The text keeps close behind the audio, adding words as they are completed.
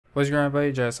What's going on,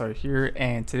 everybody? JSR here,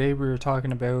 and today we are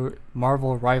talking about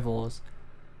Marvel Rivals.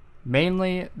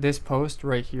 Mainly this post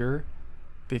right here,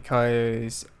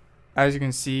 because as you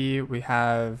can see, we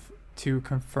have 2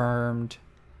 confirmed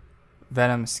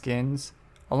Venom skins,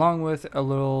 along with a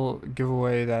little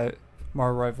giveaway that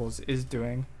Marvel Rivals is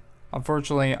doing.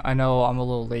 Unfortunately, I know I'm a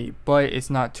little late, but it's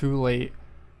not too late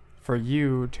for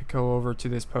you to go over to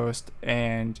this post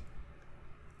and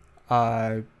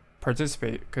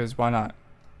participate, because why not?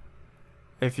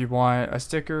 If you want a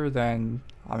sticker, then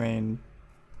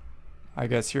I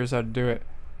guess here's how to do it.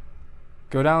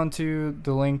 Go down to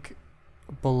the link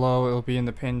below. It'll be in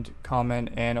the pinned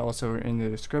comment and also in the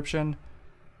description.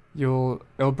 It'll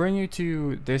bring you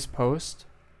to this post.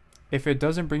 If it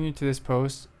doesn't bring you to this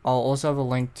post, I'll also have a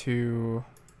link to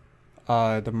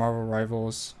the Marvel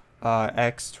Rivals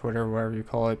X, Twitter, whatever you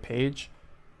call it, page,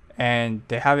 and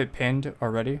they have it pinned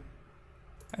already.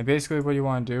 And basically what you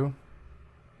want to do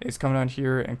is come down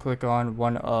here and click on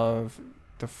one of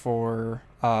the 4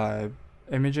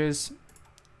 images,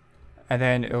 and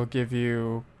then it'll give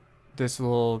you this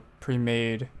little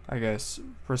pre-made, I guess,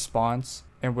 response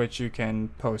in which you can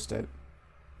post it.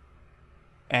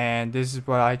 And this is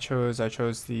what I chose. I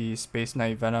chose the Space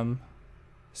Knight Venom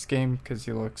skin because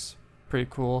he looks pretty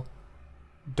cool.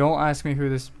 Don't ask me who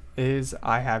this is.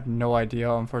 I have no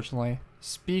idea, unfortunately.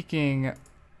 Speaking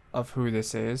of who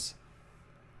this is,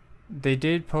 they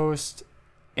did post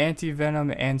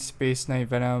Anti-Venom and Space Knight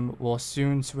Venom will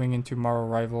soon swing into Marvel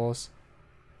Rivals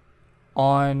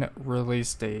on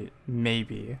release date,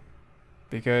 maybe.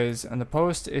 Because in the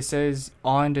post it says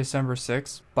on December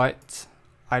 6th, but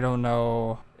I don't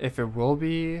know if it will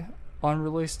be on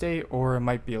release date or it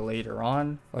might be later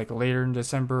on, like later in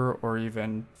December or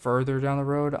even further down the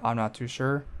road. I'm not too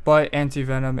sure. But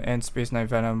Anti-Venom and Space Knight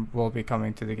Venom will be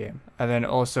coming to the game. And then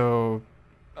also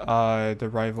the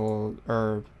rival,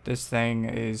 or this thing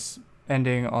is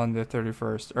ending on the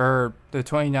 31st, or the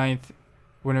 29th.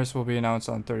 Winners will be announced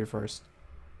on 31st,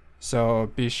 so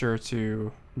be sure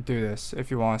to do this if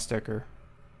you want a sticker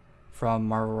from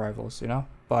Marvel Rivals,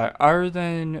 But other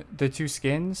than the 2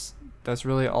 skins, that's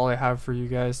really all I have for you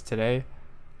guys today.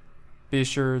 Be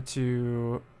sure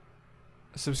to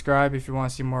subscribe if you want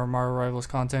to see more Marvel Rivals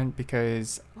content,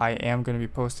 because I am going to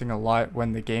be posting a lot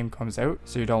when the game comes out,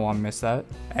 so you don't want to miss that.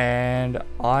 And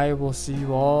I will see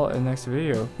you all in the next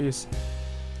video. Peace.